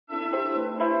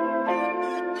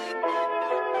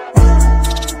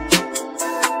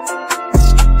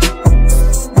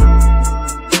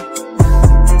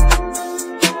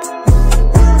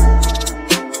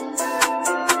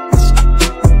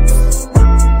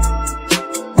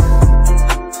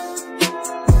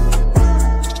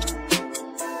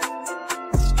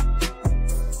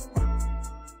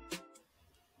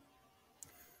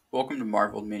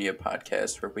Marveled Media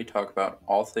Podcast, where we talk about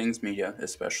all things media,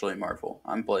 especially Marvel.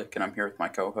 I'm Blake, and I'm here with my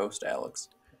co-host, Alex.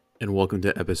 And welcome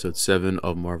to episode 7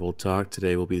 of Marvel Talk.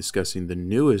 Today we'll be discussing the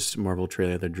newest Marvel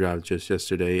trailer that dropped just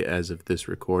yesterday as of this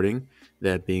recording,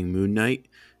 that being Moon Knight,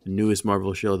 the newest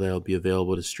Marvel show that will be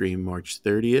available to stream March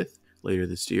 30th, later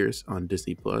this year on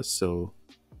Disney+. So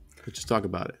let's just talk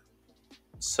about it.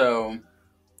 So,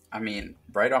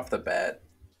 right off the bat,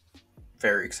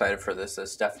 very excited for this.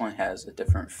 This definitely has a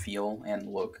different feel and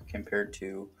look compared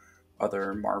to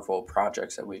other Marvel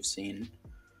projects that we've seen.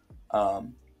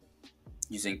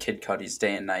 Using Kid Cudi's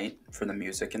Day and Night for the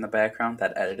music in the background,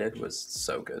 that edited was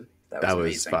so good. That was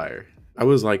amazing. Fire. I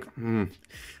was like,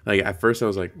 like at first I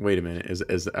was like, wait a minute,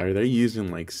 are they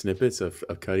using like snippets of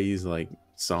Cudi's like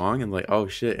song? And like, oh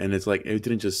shit. And it's like, it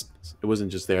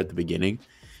wasn't just there at the beginning.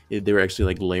 They were actually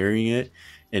like layering it,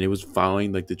 and it was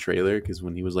following like the trailer, because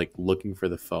when he was like looking for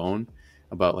the phone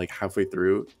about like halfway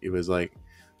through, it was like,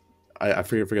 I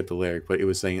forget the lyric, but it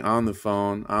was saying on the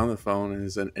phone,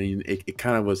 and it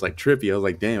kind of was like trippy. I was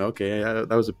like, damn, okay,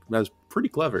 that was pretty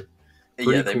clever. They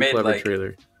made clever like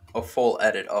trailer. A full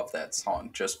edit of that song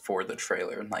just for the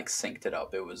trailer and like synced it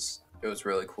up. It was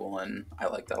really cool, and I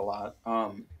liked that a lot.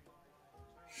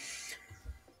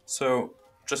 So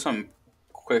just some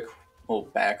quick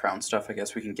little background stuff I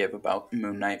guess we can give about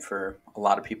Moon Knight for a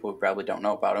lot of people who probably don't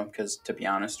know about him, because to be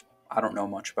honest, I don't know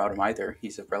much about him either.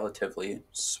 He's a relatively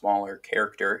smaller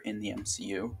character in the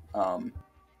MCU. And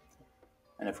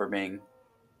if we're being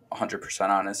 100%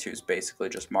 honest, he was basically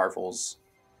just Marvel's,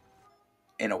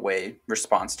 in a way,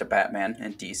 response to Batman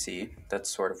and DC. That's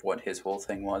sort of what his whole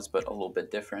thing was, but a little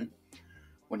bit different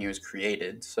when he was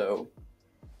created. So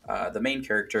the main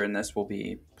character in this will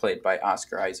be played by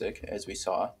Oscar Isaac, as we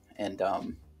saw. And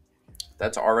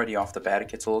that's already off the bat. It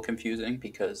gets a little confusing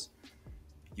because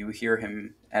you hear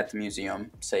him at the museum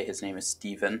say his name is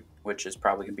Steven, which is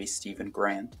probably going to be Stephen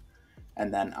Grant.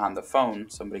 And then on the phone,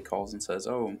 somebody calls and says,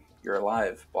 "Oh, you're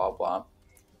alive, blah, blah,"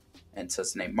 and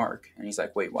says the name Mark. And he's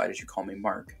like, "Wait, why did you call me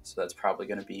Mark?" So that's probably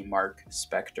going to be Marc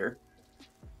Spector.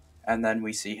 And then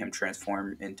we see him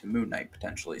transform into Moon Knight,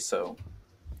 potentially. So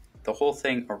the whole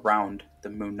thing around the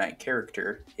Moon Knight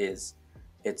character is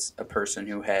it's a person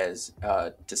who has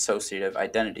dissociative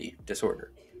identity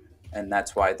disorder. And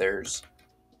that's why there's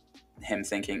him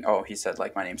thinking, oh, he said,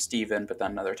 like, my name's Steven, but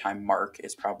then another time Mark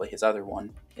is probably his other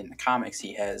one. In the comics,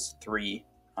 he has 3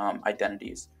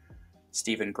 identities: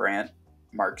 Stephen Grant,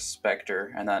 Marc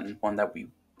Spector, and then one that we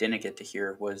didn't get to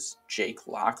hear was Jake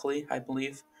Lockley, I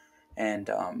believe.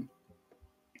 And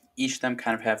each of them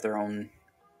kind of have their own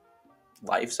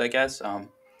lives, I guess.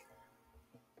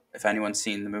 If anyone's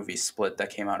seen the movie Split that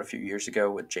came out a few years ago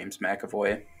with James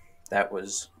McAvoy, that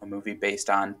was a movie based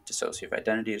on dissociative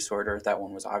identity disorder. That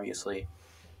one was obviously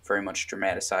very much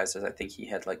dramatized, as I think he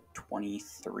had like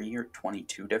 23 or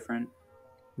 22 different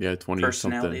 20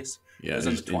 personalities. Something. Yeah, it was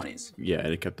in the 20s.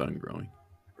 And it kept on growing.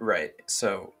 Right.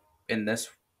 So in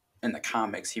the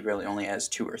comics, he really only has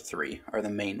 2 or 3 are the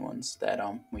main ones that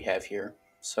we have here.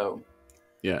 So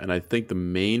yeah, and I think the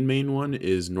main one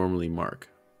is normally Mark.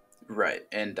 Right,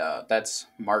 and that's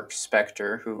Marc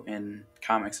Spector, who in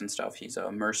comics and stuff, he's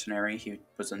a mercenary. He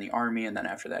was in the army, and then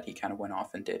after that, he kind of went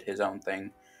off and did his own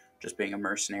thing, just being a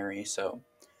mercenary. So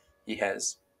he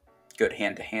has good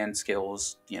hand-to-hand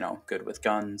skills, good with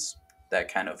guns, that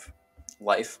kind of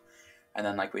life. And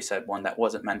then, like we said, one that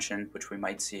wasn't mentioned, which we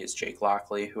might see, is Jake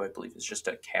Lockley, who I believe is just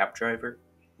a cab driver.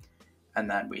 And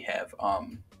then we have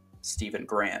Stephen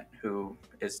Grant, who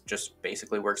is just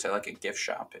basically works at like a gift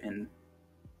shop in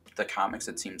the comics.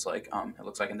 It seems like it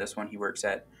looks like in this one he works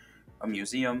at a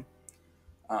museum,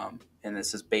 and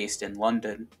this is based in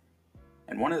London.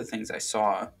 And one of the things I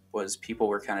saw was people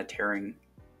were kind of tearing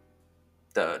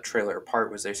the trailer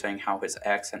apart, was they're saying how his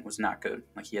accent was not good,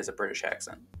 like he has a British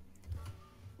accent.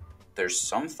 There's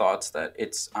some thoughts that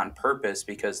it's on purpose,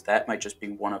 because that might just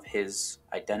be one of his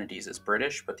identities as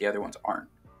British, but the other ones aren't.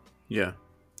 Yeah,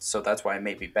 so that's why it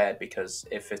may be bad, because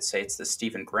if it's the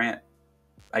Stephen Grant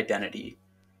identity,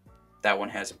 that one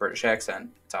has a British accent,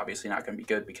 it's obviously not going to be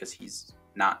good because he's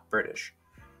not British,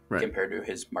 right, compared to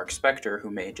his Marc Spector,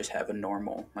 who may just have a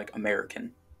normal, like,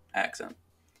 American accent.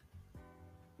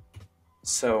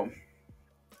 So,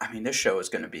 this show is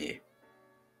going to be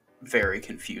very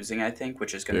confusing, I think,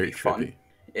 which is going to be fun. Trippy.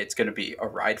 It's going to be a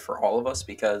ride for all of us,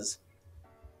 because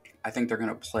I think they're going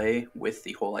to play with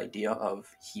the whole idea of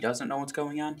he doesn't know what's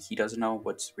going on. He doesn't know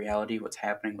what's reality, what's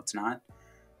happening, what's not.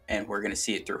 And we're going to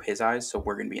see it through his eyes, so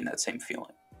we're going to be in that same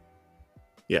feeling.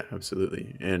 Yeah,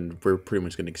 absolutely. And we're pretty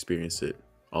much going to experience it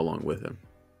along with him,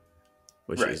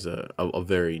 which is a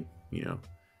very,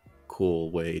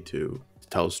 cool way to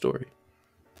tell a story.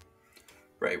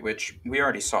 Right, which we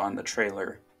already saw in the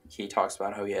trailer. He talks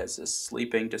about how he has this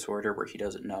sleeping disorder where he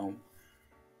doesn't know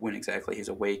when exactly he's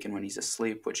awake and when he's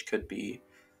asleep, which could be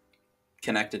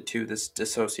connected to this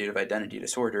dissociative identity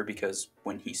disorder, because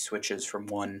when he switches from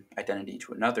one identity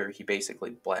to another, he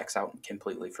basically blacks out and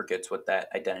completely forgets what that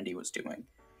identity was doing.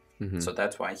 Mm-hmm. So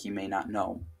that's why he may not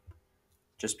know.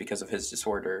 Just because of his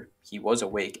disorder, he was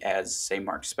awake as, say,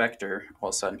 Marc Spector. All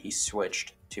of a sudden, he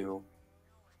switched to,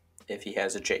 if he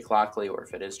has a Jake Lockley or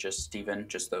if it is just Steven,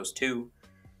 just those two,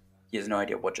 he has no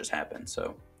idea what just happened.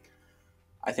 So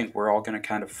I think we're all going to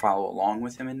kind of follow along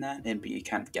with him in that and be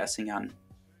kind of guessing on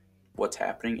what's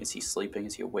happening. Is he sleeping?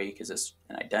 Is he awake? Is this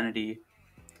an identity?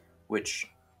 Which,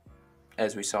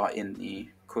 as we saw in the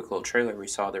quick little trailer, we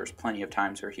saw there was plenty of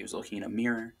times where he was looking in a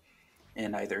mirror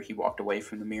and either he walked away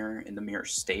from the mirror and the mirror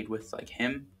stayed with like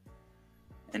him,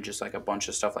 and just like a bunch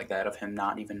of stuff like that of him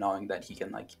not even knowing that he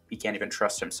can't even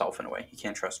trust himself in a way. He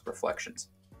can't trust reflections.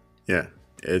 Yeah,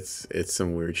 it's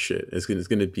some weird shit. It's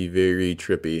gonna be very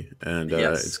trippy, and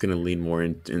Yes. it's gonna lean more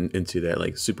into that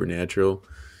like supernatural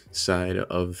side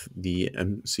of the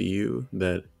MCU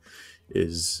that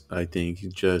is, I think,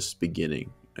 just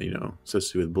beginning. You know,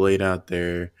 especially with Blade out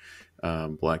there,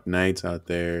 Black Knight's out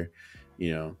there.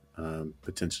 You know,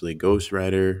 potentially Ghost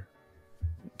Rider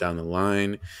down the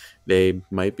line. They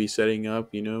might be setting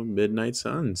up, you know, Midnight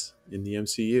Suns in the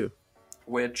MCU.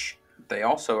 Which they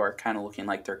also are kind of looking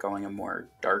like they're going a more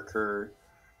darker,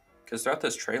 because throughout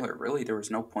this trailer, really, there was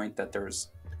no point that there was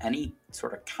any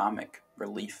sort of comic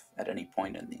relief at any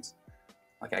point in these.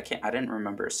 Like I didn't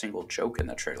remember a single joke in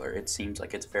the trailer. It seems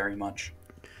like it's very much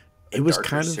It was darker,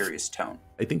 kind of serious tone.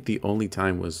 I think the only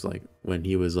time was like when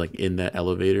he was like in that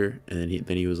elevator, and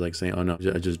then he was like saying, "Oh no,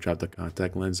 I just dropped the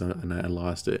contact lens and I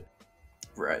lost it."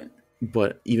 Right.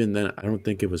 But even then, I don't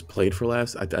think it was played for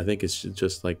laughs. I think it's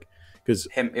just like because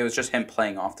It was just him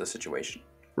playing off the situation.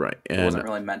 right, It wasn't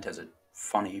really meant as a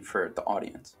funny for the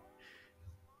audience.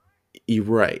 you're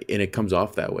right, and it comes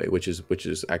off that way, which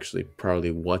is actually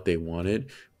probably what they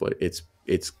wanted. But it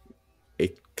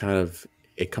kind of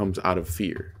it comes out of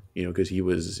fear, you know, because he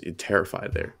was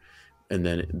terrified there, and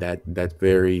then that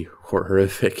very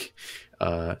horrific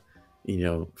you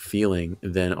know, feeling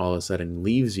then all of a sudden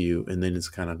leaves you, and then it's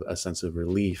kind of a sense of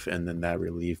relief, and then that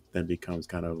relief then becomes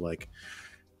kind of like,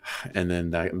 and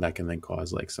then that can then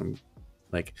cause like some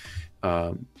like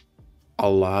a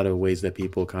lot of ways that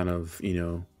people kind of, you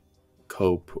know,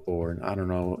 cope, or I don't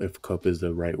know if cope is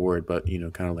the right word, but you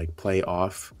know, kind of like play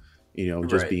off, you know,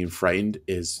 just Right. being frightened,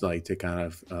 is like to kind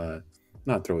of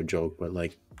not throw a joke, but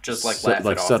like Just like laugh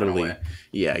it off subtly. in a way.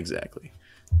 Yeah, exactly.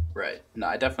 Right. No,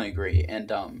 I definitely agree.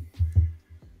 And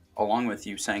along with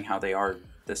you saying how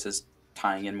this is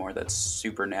tying in more that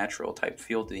supernatural type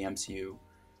feel to the MCU,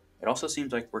 it also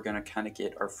seems like we're gonna kind of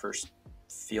get our first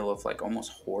feel of like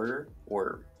almost horror,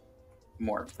 or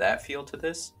more of that feel to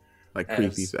this. Like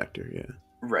creepy factor, yeah.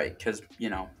 Right, because, you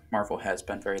know, Marvel has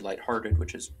been very lighthearted,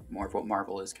 which is more of what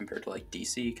Marvel is compared to like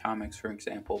DC Comics, for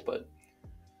example, but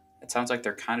it sounds like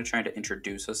they're kind of trying to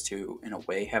introduce us to, in a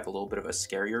way, have a little bit of a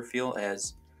scarier feel,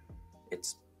 as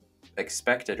it's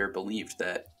expected or believed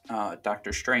that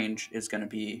Doctor Strange is going to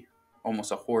be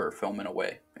almost a horror film in a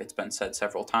way. It's been said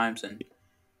several times, and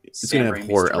It's gonna have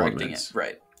horror directing elements. it.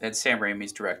 Right, and Sam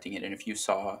Raimi's directing it, and if you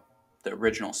saw the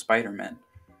original Spider-Man,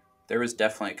 there was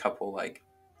definitely a couple, like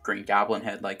Green Goblin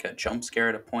had like a jump scare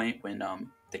at a point when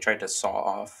they tried to saw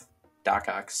off Doc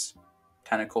Ock's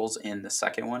tentacles in the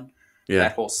second one. Yeah.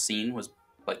 That whole scene was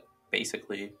like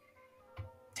basically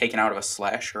taken out of a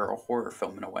slasher or a horror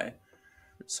film in a way.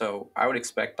 So I would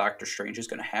expect Doctor Strange is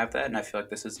going to have that, and I feel like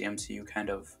this is the MCU kind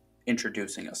of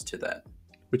introducing us to that.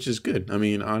 Which is good. I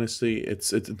mean, honestly,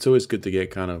 it's always good to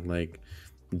get kind of like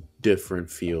different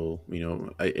feel. You know,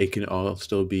 it can all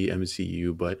still be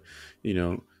MCU, but you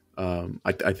know,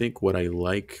 I think what I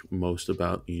like most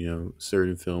about, you know,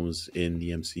 certain films in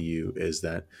the MCU is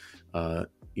that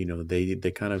you know, they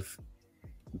kind of,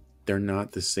 they're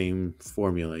not the same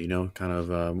formula. You know, kind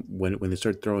of when they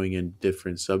start throwing in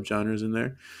different subgenres in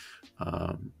there.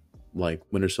 Um, like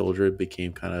Winter Soldier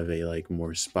became kind of a like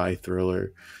more spy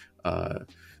thriller.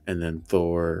 And then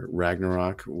Thor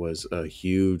Ragnarok was a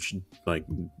huge like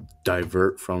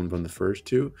divert from the first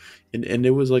two, and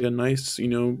it was like a nice, you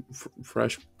know,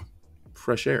 fresh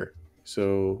air.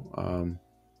 So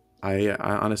I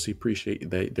honestly appreciate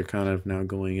that they're kind of now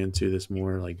going into this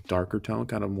more like darker tone,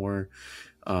 kind of more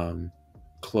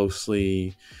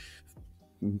closely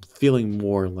feeling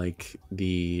more like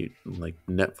the like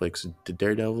Netflix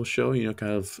Daredevil show, you know,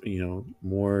 kind of, you know,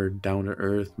 more down to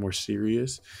earth, more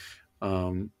serious.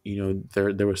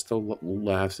 There was still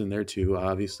laughs in there too,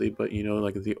 obviously, but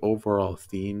like the overall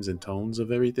themes and tones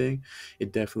of everything,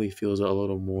 it definitely feels a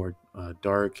little more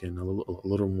dark and a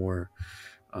little more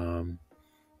um,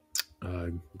 uh,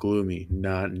 gloomy,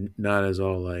 not as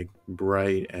all like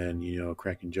bright and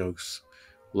cracking jokes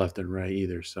left and right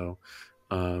either. So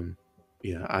um,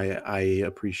 yeah, I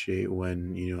appreciate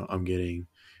when I'm getting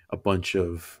a bunch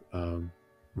of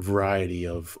variety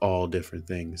of all different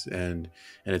things, and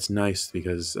it's nice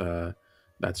because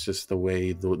that's just the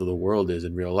way the world is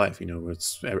in real life.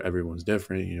 It's everyone's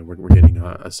different. We're getting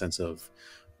a sense of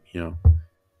you know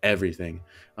everything.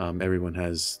 Everyone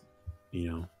has, you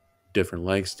know, different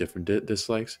likes, different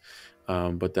dislikes.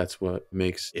 But that's what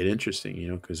makes it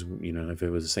interesting, because, if it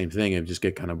was the same thing, it'd just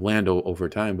get kind of bland over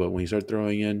time. But when you start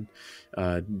throwing in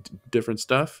different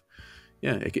stuff,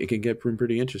 yeah, it can get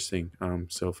pretty interesting.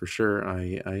 So for sure,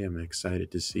 I am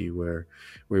excited to see where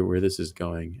this is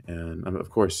going. And of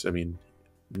course, I mean,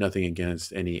 nothing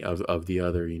against any of the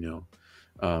other,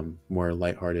 more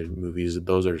lighthearted movies.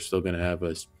 Those are still going to have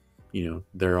us,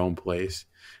 their own place.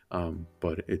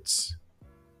 But it's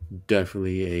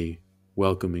definitely a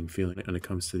welcoming feeling when it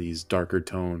comes to these darker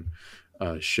tone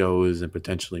shows and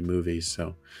potentially movies.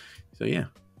 So yeah,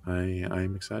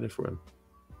 I'm excited for them.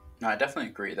 No, I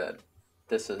definitely agree that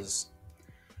this is,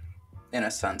 in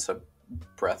a sense, a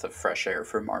breath of fresh air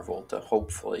for Marvel to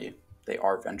hopefully they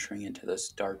are venturing into this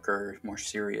darker, more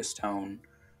serious tone,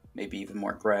 maybe even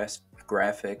more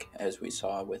graphic, as we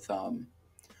saw with the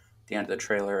end of the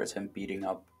trailer as him beating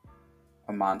up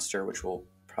a monster, which we'll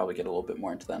probably get a little bit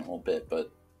more into that in a little bit.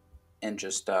 But and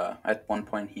just at one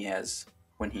point he has,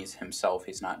 when he's himself,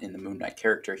 he's not in the Moon Knight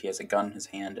character, he has a gun in his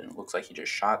hand and it looks like he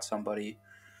just shot somebody.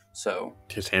 So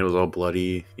His hand was all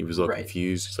bloody. He was all right,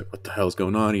 confused. He's like, "What the hell's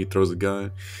going on?" He throws a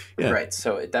gun. Yeah, right.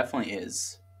 So it definitely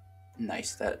is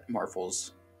nice that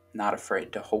Marvel's not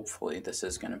afraid to, hopefully this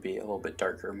is going to be a little bit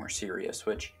darker, more serious,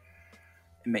 which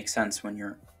it makes sense when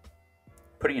you're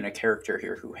putting in a character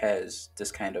here who has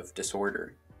this kind of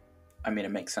disorder. I mean,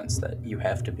 it makes sense that you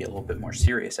have to be a little bit more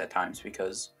serious at times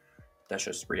because that's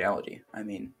just reality. I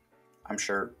mean, I'm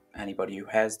sure anybody who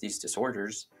has these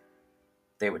disorders,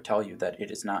 they would tell you that it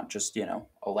is not just,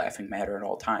 a laughing matter at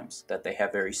all times, that they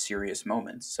have very serious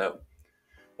moments. So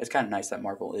it's kind of nice that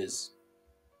Marvel is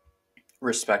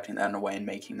respecting that in a way and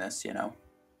making this,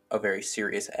 a very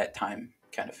serious at time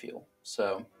kind of feel.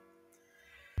 So,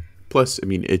 plus, I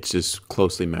mean, it just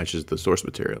closely matches the source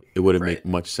material. It wouldn't right, make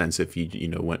much sense if you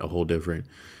went a whole different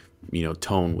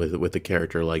tone with a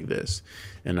character like this.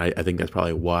 And I think that's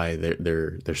probably why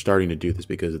they're starting to do this,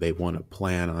 because they want to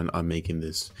plan on making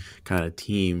this kind of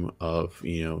team of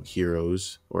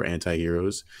heroes or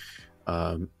anti-heroes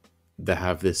that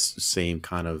have this same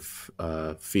kind of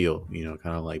feel,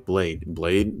 kind of like Blade.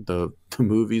 The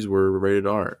movies were rated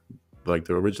R, like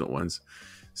the original ones.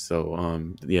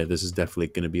 So yeah, this is definitely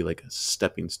going to be like a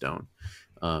stepping stone,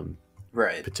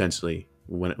 right. potentially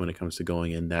when it comes to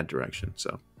going in that direction.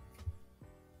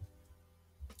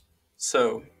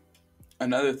 So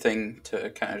another thing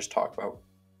to kind of just talk about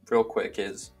real quick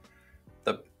is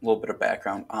the little bit of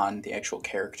background on the actual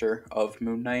character of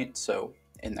Moon Knight. So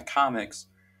in the comics,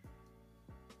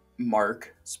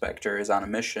 Marc Spector is on a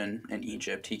mission in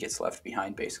Egypt. He gets left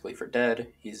behind basically for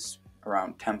dead. He's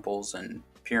around temples and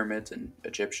pyramids and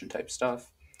Egyptian type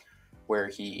stuff, where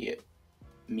he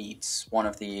meets one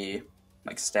of the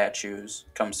statues,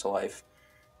 comes to life,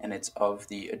 and it's of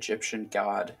the Egyptian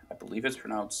god. I believe it's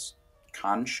pronounced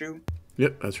Khonshu,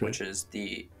 Yep, that's right. which is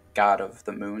the god of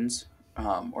the moons,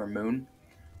 or moon,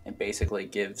 and basically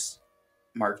gives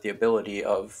Mark the ability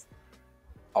of,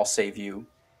 I'll save you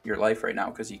your life right now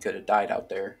because you could have died out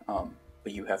there,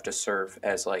 but you have to serve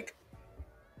as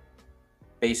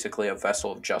basically a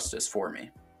vessel of justice for me.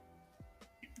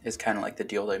 Is kind of like the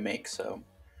deal they make. So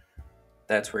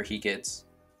that's where he gets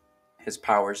his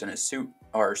powers, and his suit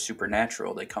are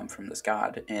supernatural. They come from this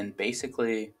god, and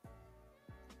basically,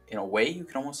 in a way, you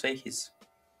can almost say this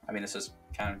is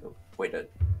kind of a way to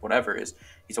whatever, is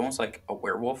he's almost like a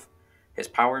werewolf. His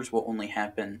powers will only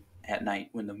happen at night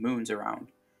when the moon's around,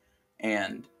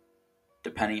 and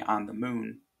depending on the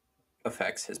moon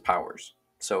affects his powers.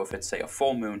 So if it's, say, a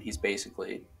full moon, he's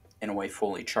basically in a way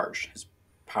fully charged. His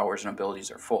powers and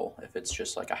abilities are full. If it's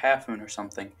just like a half moon or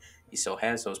something, he still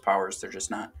has those powers, they're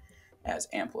just not as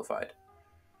amplified.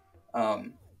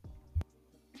 And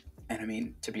I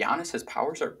mean, to be honest, his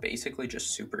powers are basically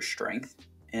just super strength,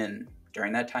 and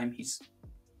during that time he's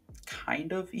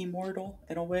kind of immortal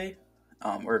in a way,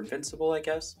 or invincible, I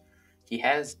guess. He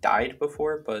has died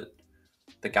before, but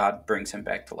the god brings him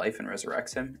back to life and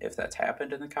resurrects him if that's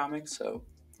happened in the comics. So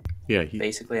Yeah,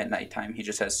 Basically, at nighttime, he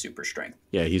just has super strength.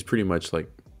 he's pretty much like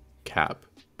Cap,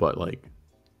 but like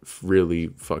really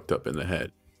fucked up in the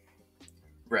head.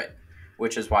 Right.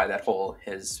 Which is why that whole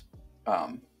his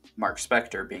Marc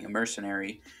Spector being a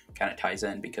mercenary kind of ties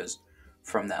in, because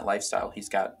from that lifestyle, he's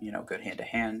got, good hand to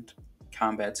hand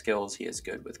combat skills. He is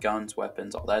good with guns,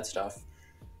 weapons, all that stuff.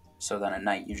 So then at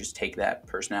night, you just take that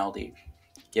personality,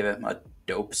 give him a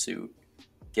dope suit,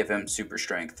 give him super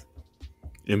strength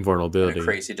and a Invulnerability.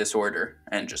 crazy disorder,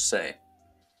 and just say,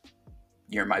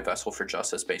 "You're my vessel for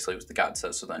justice," basically, what the god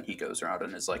says. So then he goes around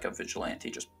and is like a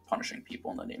vigilante, just punishing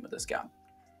people in the name of this god.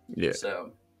 Yeah.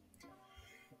 So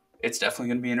it's definitely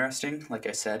going to be interesting. Like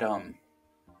I said,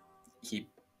 he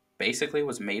basically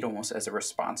was made almost as a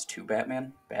response to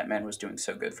Batman. Batman was doing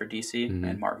so good for DC,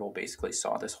 and Marvel basically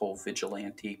saw this whole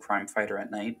vigilante crime fighter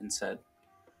at night and said,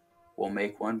 "We'll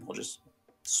make one. We'll just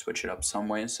switch it up some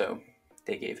way." So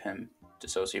they gave him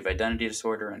dissociative identity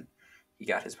disorder, and he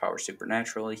got his powers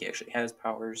supernaturally. He actually has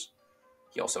powers.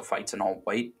 He also fights in all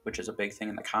white, which is a big thing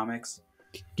in the comics.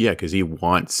 Yeah, because he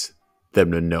wants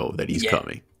them to know that he's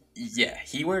coming. Yeah,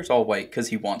 he wears all white because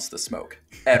he wants the smoke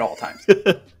at all times.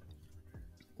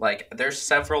 Like, there's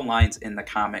several lines in the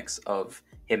comics of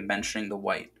him mentioning the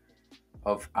white,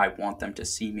 of "I want them to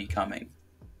see me coming."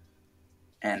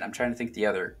 And I'm trying to think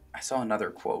I saw another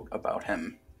quote about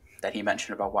him that he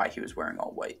mentioned about why he was wearing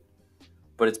all white.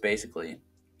 But it's basically,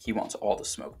 he wants all the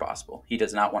smoke possible. He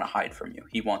does not want to hide from you.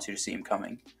 He wants you to see him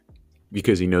coming.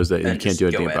 Because he knows that he can't do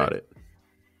anything about it.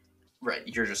 Right,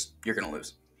 you're going to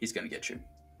lose. He's going to get you.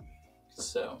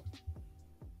 So,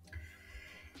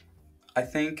 I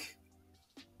think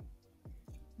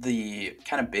the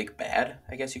kind of big bad,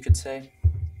 I guess you could say,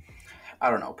 I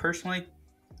don't know. Personally,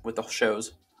 with the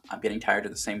shows, I'm getting tired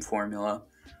of the same formula.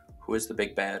 Who is the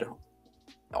big bad?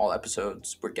 All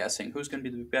episodes, we're guessing who's going to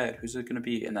be the big bad, who's it going to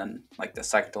be, and then like the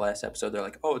second to last episode, they're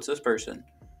like, "Oh, it's this person,"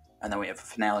 and then we have a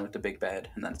finale with the big bad,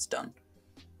 and then it's done.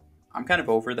 I'm kind of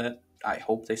over that. I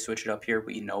hope they switch it up here.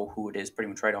 We know who it is pretty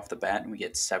much right off the bat, and we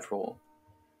get several,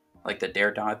 like the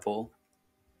Daredevil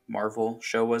Marvel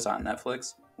show was on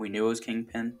Netflix. We knew it was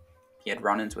Kingpin. He had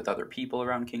run-ins with other people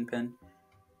around Kingpin.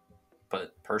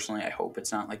 But personally, I hope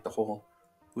it's not like the whole,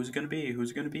 who's it going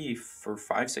to be for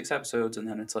 5-6 episodes, and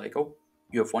then it's like, oh,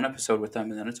 you have one episode with them,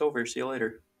 and then it's over. See you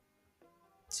later.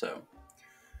 So,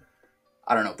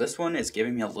 I don't know. This one is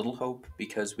giving me a little hope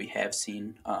because we have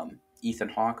seen Ethan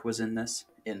Hawke was in this.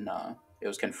 It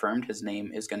was confirmed his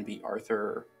name is going to be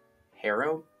Arthur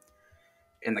Harrow.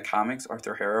 In the comics,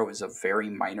 Arthur Harrow is a very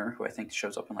minor who I think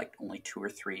shows up in like only 2 or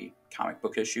 3 comic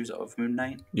book issues of Moon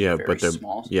Knight. Yeah, very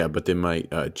small. Yeah, but they might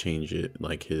change it,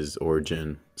 like his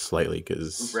origin slightly,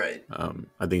 because right. I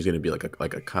think he's going to be like a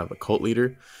kind of a cult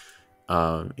leader.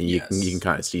 And you can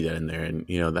kind of see that in there, and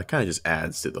that kind of just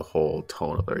adds to the whole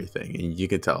tone of everything, and you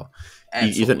can tell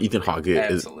Ethan Hawke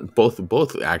is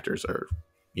both actors are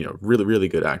really, really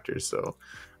good actors. So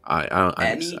I'm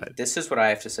excited. This is what I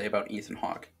have to say about Ethan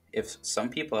Hawke. If some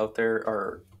people out there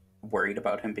are worried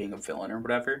about him being a villain or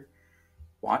whatever,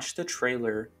 watch the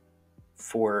trailer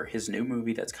for his new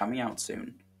movie that's coming out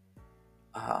soon.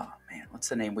 Man, what's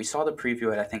the name? We saw the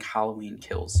preview at, I think, Halloween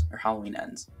Kills or Halloween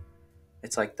Ends.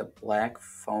 It's like the Black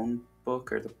Phone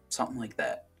Book or something like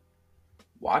that.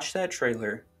 Watch that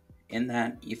trailer. In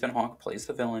that, Ethan Hawke plays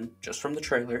the villain just from the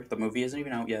trailer. The movie isn't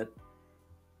even out yet.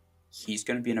 He's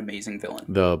going to be an amazing villain.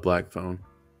 The Black Phone.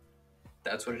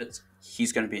 That's what it is.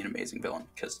 He's going to be an amazing villain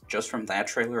because just from that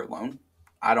trailer alone,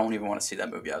 I don't even want to see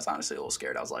that movie. I was honestly a little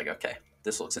scared. I was like, okay,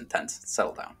 this looks intense.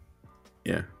 Settle down.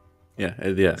 Yeah.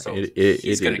 So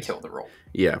he's going to kill the role.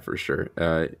 Yeah, for sure.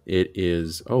 It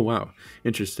is. Oh wow,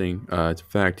 interesting. It's a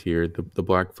fact here. The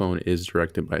Black Phone is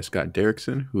directed by Scott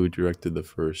Derrickson, who directed the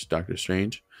first Doctor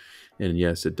Strange, and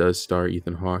yes, it does star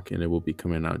Ethan Hawke, and it will be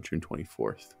coming out June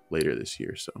 24th later this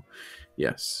year. So,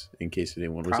 yes, in case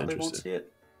anyone was interested. Won't see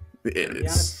it.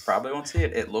 Probably won't see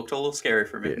it. It looked a little scary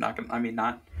for me. Yeah.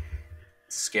 Not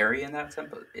scary in that sense,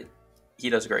 but he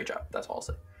does a great job. That's all I'll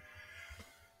say.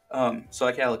 So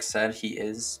like Alex said, he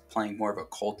is playing more of a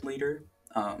cult leader.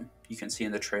 You can see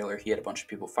in the trailer he had a bunch of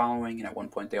people following, and at one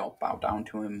point they all bow down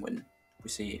to him. When we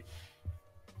see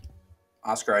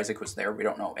Oscar Isaac was there, we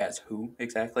don't know as who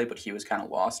exactly, but he was kind of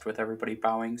lost with everybody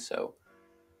bowing. So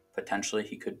potentially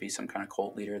he could be some kind of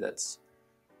cult leader that's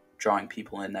drawing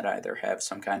people in that either have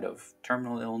some kind of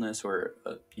terminal illness or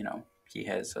he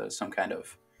has some kind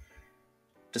of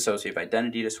dissociative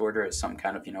identity disorder, as some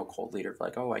kind of cult leader,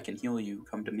 like, oh, I can heal you,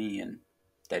 come to me and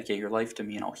dedicate your life to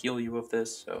me and I'll heal you of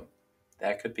this. So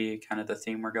that could be kind of the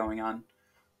theme we're going on.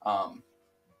 I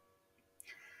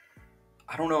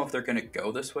don't know if they're going to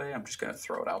go this way. I'm just going to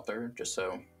throw it out there just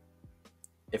so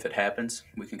if it happens,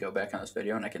 we can go back on this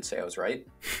video and I can say I was right.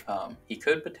 He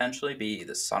could potentially be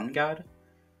the sun god,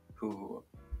 who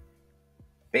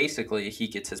basically he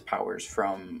gets his powers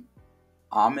from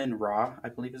Amun Ra, I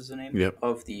believe is the name Yep.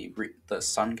 of the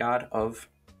sun god of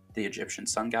the Egyptian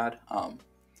sun god.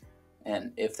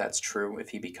 And if that's true, if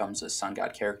he becomes a sun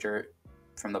god character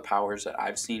from the powers that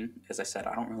I've seen, as I said,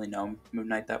 I don't really know Moon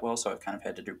Knight that well, so I've kind of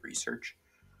had to do research.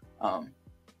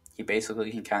 He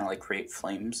basically can kind of like create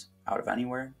flames out of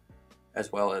anywhere,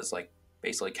 as well as like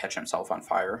basically catch himself on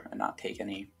fire and not take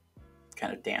any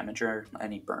kind of damage or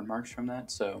any burn marks from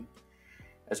that. So,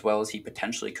 as well as he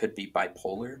potentially could be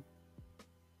bipolar.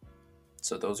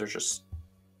 So those are just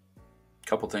a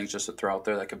couple things just to throw out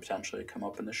there that could potentially come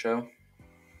up in the show.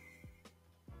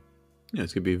 Yeah,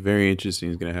 it's going to be very interesting.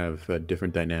 It's going to have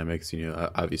different dynamics.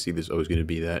 Obviously, there's always going to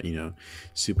be that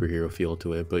superhero feel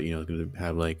to it, but it's going to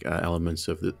have like elements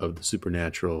of the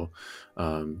supernatural.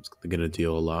 It's going to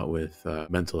deal a lot with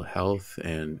mental health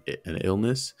and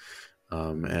illness,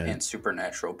 and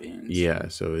supernatural beings. Yeah,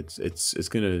 so it's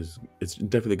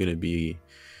definitely going to be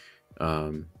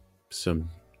some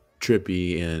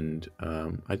trippy and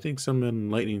I think some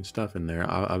enlightening stuff in there.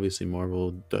 Obviously,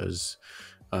 Marvel does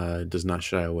not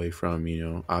shy away from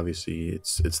obviously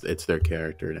it's their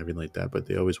character and everything like that, but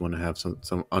they always want to have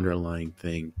some underlying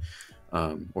thing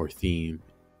or theme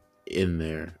in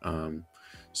there.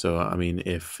 So I mean,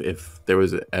 if there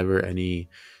was ever any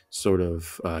sort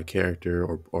of character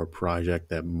or project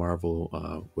that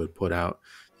Marvel would put out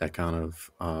that kind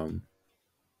of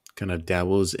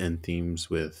dabbles in themes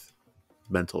with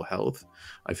mental health,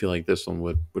 I feel like this one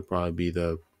would probably be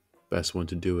the best one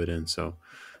to do it in. So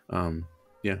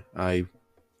yeah, I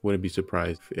wouldn't be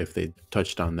surprised if they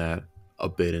touched on that a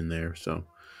bit in there. So,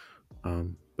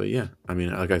 but yeah, I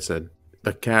mean, like I said,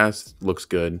 the cast looks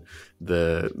good.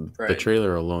 The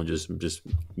trailer alone just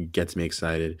gets me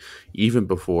excited. Even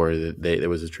before there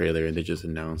was a trailer and they just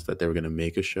announced that they were going to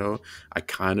make a show, I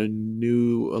kind of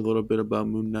knew a little bit about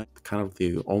Moon Knight. Kind of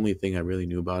the only thing I really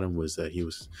knew about him was that he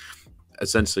was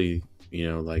essentially,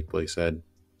 like Blake said,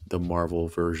 the Marvel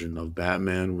version of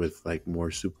Batman with like more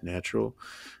supernatural,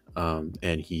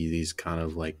 and he's kind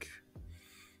of like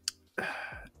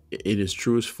in his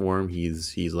truest form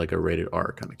he's like a rated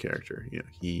R kind of character.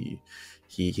 He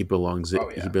belongs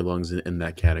he belongs in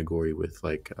that category with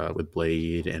like with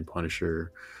Blade and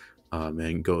Punisher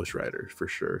and Ghost Rider for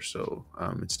sure. So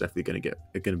it's definitely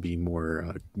gonna be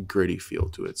more gritty feel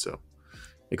to it. So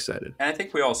excited. And I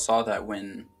think we all saw that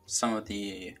when some of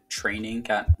the training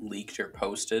got leaked or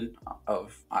posted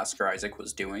of Oscar Isaac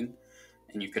was doing,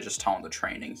 and you could just tell in the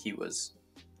training he was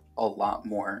a lot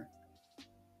more,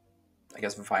 I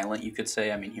guess, violent, you could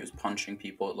say. I mean, he was punching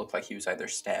people. It looked like he was either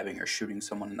stabbing or shooting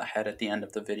someone in the head at the end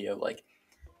of the video. Like,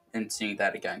 and seeing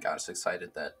that again got us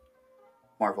excited that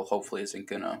Marvel hopefully isn't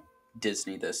gonna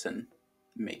Disney this and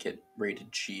make it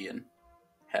rated G and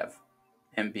have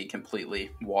him be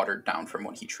completely watered down from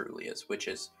what he truly is, which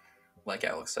is, like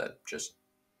Alex said, just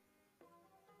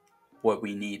what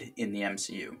we need in the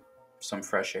MCU. Some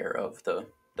fresh air of the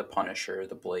Punisher,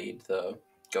 the Blade, the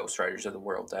Ghost Riders of the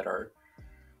world that are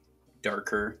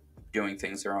darker, doing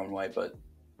things their own way, but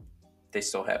they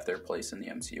still have their place in the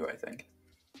MCU, I think.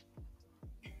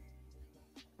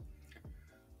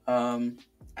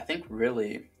 I think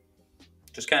really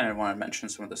just kind of want to mention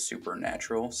some of the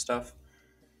supernatural stuff.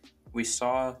 We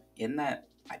saw in that,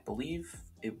 I believe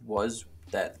it was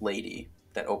that lady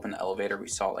that opened the elevator, we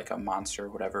saw like a monster or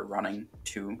whatever running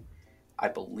to, I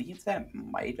believe that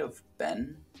might have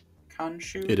been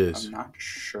Khonshu. It is. I'm not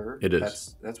sure. It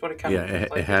is. That's what it kind of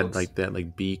looked like. It had like that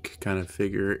like beak kind of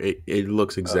figure. It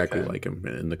looks exactly like him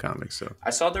in the comics. So I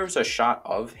saw there was a shot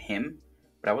of him,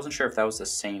 but I wasn't sure if that was the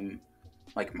same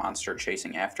like monster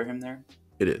chasing after him there.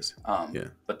 It is. Yeah.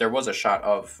 But there was a shot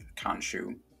of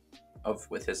Khonshu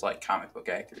with his like comic book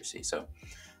accuracy. So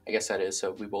I guess that is.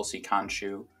 So we will see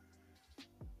Khonshu.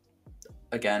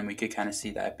 Again, we could kind of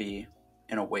see that be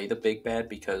in a way the big bad,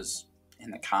 because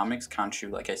in the comics, Khonshu,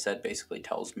 like I said, basically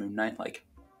tells Moon Knight, like,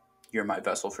 you're my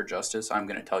vessel for justice. I'm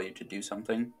going to tell you to do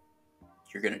something.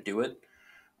 You're going to do it.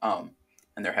 And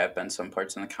there have been some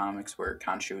parts in the comics where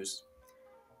Khonshu is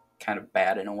kind of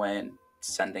bad in a way and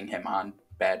sending him on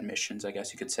bad missions, I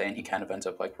guess you could say, and he kind of ends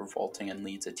up like revolting and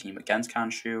leads a team against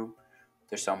Khonshu.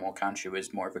 There's some where Khonshu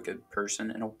is more of a good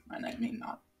person, and I mean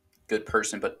not good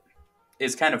person, but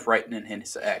is kind of right in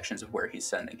his actions of where he's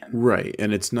sending him. Right,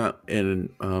 and it's not, and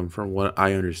from what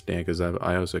I understand, because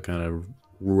I also kind of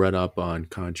read up on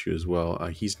Khonshu as well.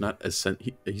 He's not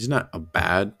a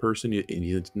bad person.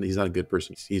 He's not a good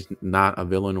person. He's not a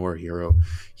villain or a hero.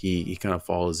 He kind of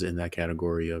falls in that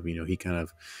category of,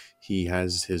 he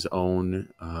has his own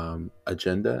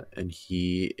agenda, and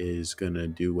he is gonna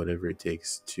do whatever it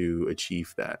takes to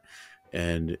achieve that.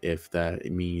 And if that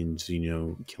means,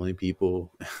 killing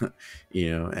people,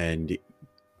 and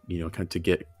kind of to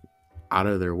get out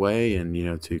of their way,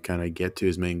 and to kind of get to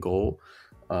his main goal,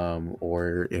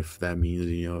 or if that means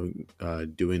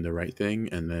doing the right thing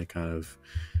and then kind of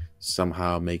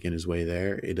somehow making his way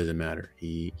there, it doesn't matter.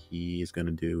 He is going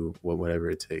to do whatever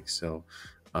it takes. So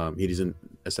he doesn't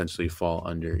essentially fall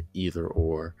under either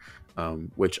or,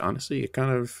 which honestly it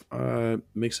kind of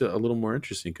makes it a little more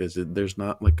interesting, because there's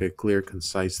not like a clear,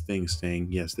 concise thing saying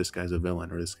yes, this guy's a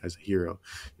villain or this guy's a hero.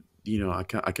 I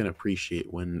can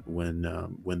appreciate when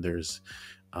there's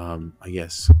I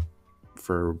guess,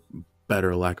 for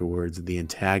better lack of words, the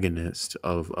antagonist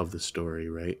of the story,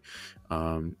 right?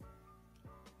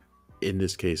 In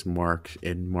this case,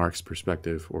 Mark's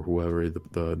perspective, or whoever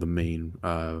the main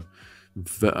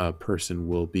person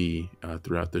will be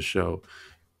throughout the show,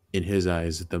 in his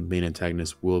eyes, the main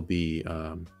antagonist will be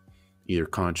either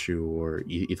Khonshu or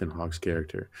Ethan Hawke's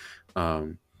character.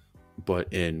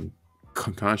 But in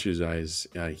Khonshu's eyes,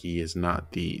 he is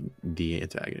not the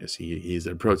antagonist. He's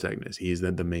a protagonist. He's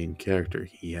the main character.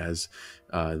 He has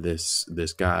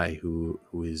this guy who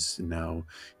is now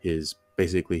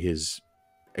basically his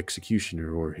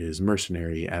executioner or his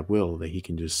mercenary at will, that he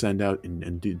can just send out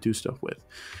and do stuff with.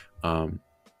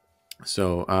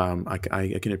 So I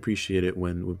can appreciate it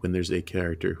when there's a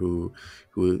character who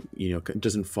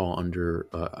doesn't fall under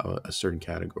a certain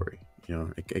category.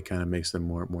 It kind of makes them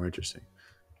more interesting.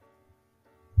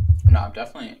 No,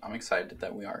 I'm excited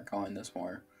that we are going this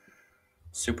more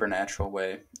supernatural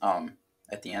way.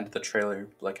 At the end of the trailer,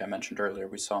 like I mentioned earlier,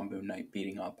 we saw Moon Knight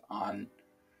beating up on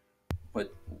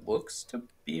what looks to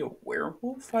be a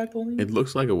werewolf, I believe. It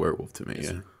looks like a werewolf to me,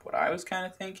 is yeah. What I was kind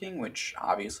of thinking, which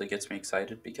obviously gets me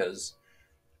excited, because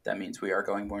that means we are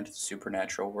going more into the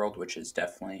supernatural world, which is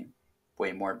definitely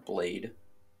way more Blade,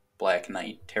 Black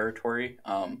Knight territory.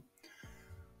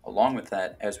 Along with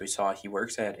that, as we saw, he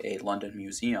works at a London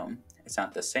museum. It's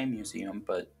not the same museum,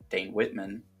 but Dane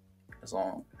Whitman,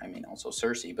 also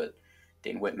Cersei, but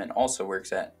Dane Whitman also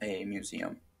works at a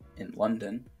museum in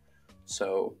London.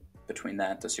 So between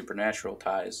that, the supernatural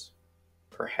ties,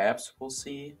 perhaps we'll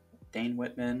see Dane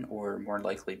Whitman, or more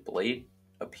likely Blade,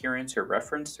 appearance or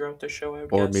reference throughout the show, I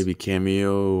would or guess. Maybe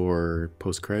cameo or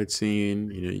post-credit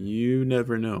scene. You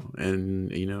never know.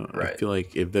 And right. I feel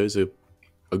like if there's a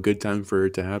good time for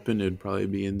it to happen, it'd probably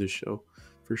be in this show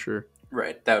for sure.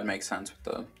 Right, that would make sense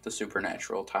with the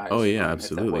supernatural ties. Oh yeah,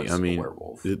 absolutely. I mean,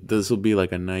 this will be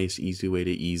like a nice, easy way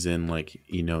to ease in, like,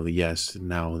 yes,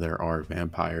 now there are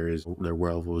vampires, there are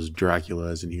werewolves,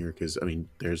 Dracula's in here, because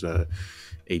there's a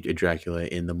Dracula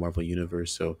in the Marvel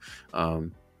universe. So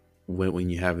when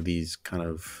you have these kind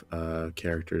of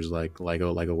characters like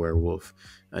a werewolf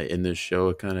in this show,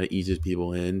 it kind of eases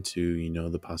people into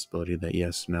the possibility that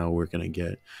yes, now we're gonna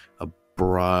get a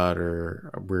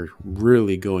broader, we're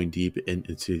really going deep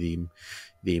into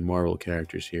the Marvel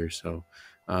characters here. So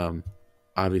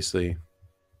obviously,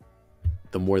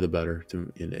 the more the better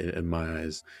in my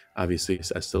eyes. Obviously,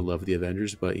 I still love the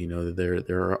Avengers, but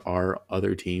there are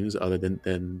other teams other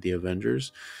than the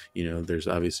Avengers. There's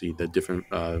obviously the different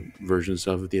versions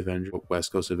of the Avengers: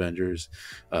 West Coast Avengers,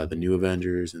 the New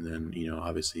Avengers, and then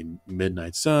obviously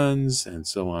Midnight Suns, and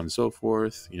so on and so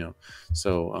forth.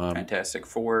 So Fantastic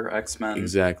Four, X-Men.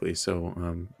 Exactly.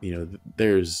 So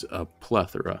there's a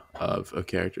plethora of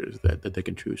characters that they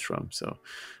can choose from. So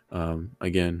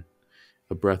again,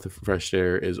 a breath of fresh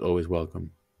air is always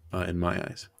welcome in my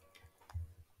eyes.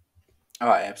 Oh,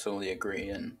 I absolutely agree,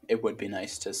 and it would be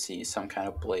nice to see some kind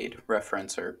of Blade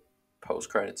reference or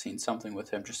post-credit scene, something with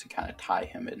him, just to kind of tie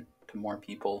him in to more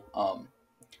people.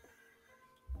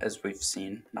 As we've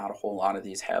seen, not a whole lot of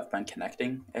these have been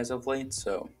connecting as of late,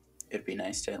 so it'd be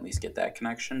nice to at least get that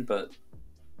connection, but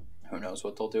who knows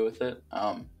what they'll do with it.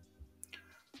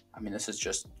 This is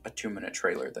just a 2-minute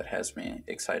trailer that has me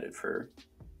excited for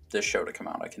this show to come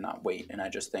out. I cannot wait, and I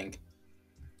just think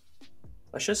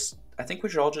I think we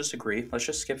should all just agree, let's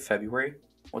just skip February.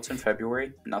 What's in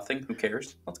February? Nothing. Who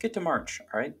cares? Let's get to March,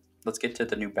 all right? Let's get to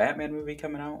the new Batman movie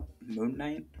coming out, Moon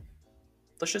Knight.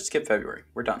 Let's just skip February.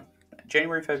 We're done.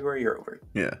 January, February, you're over.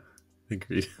 Yeah,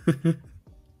 agreed.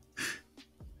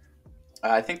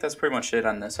 I think that's pretty much it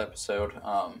on this episode.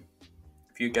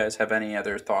 If you guys have any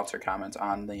other thoughts or comments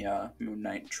on the Moon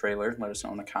Knight trailer, let us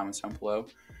know in the comments down below.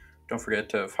 Don't forget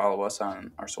to follow us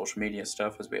on our social media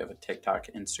stuff, as we have a TikTok,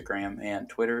 Instagram, and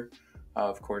Twitter.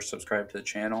 Of course, subscribe to the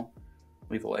channel.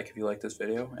 Leave a like if you like this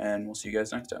video, and we'll see you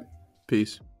guys next time.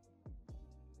 Peace.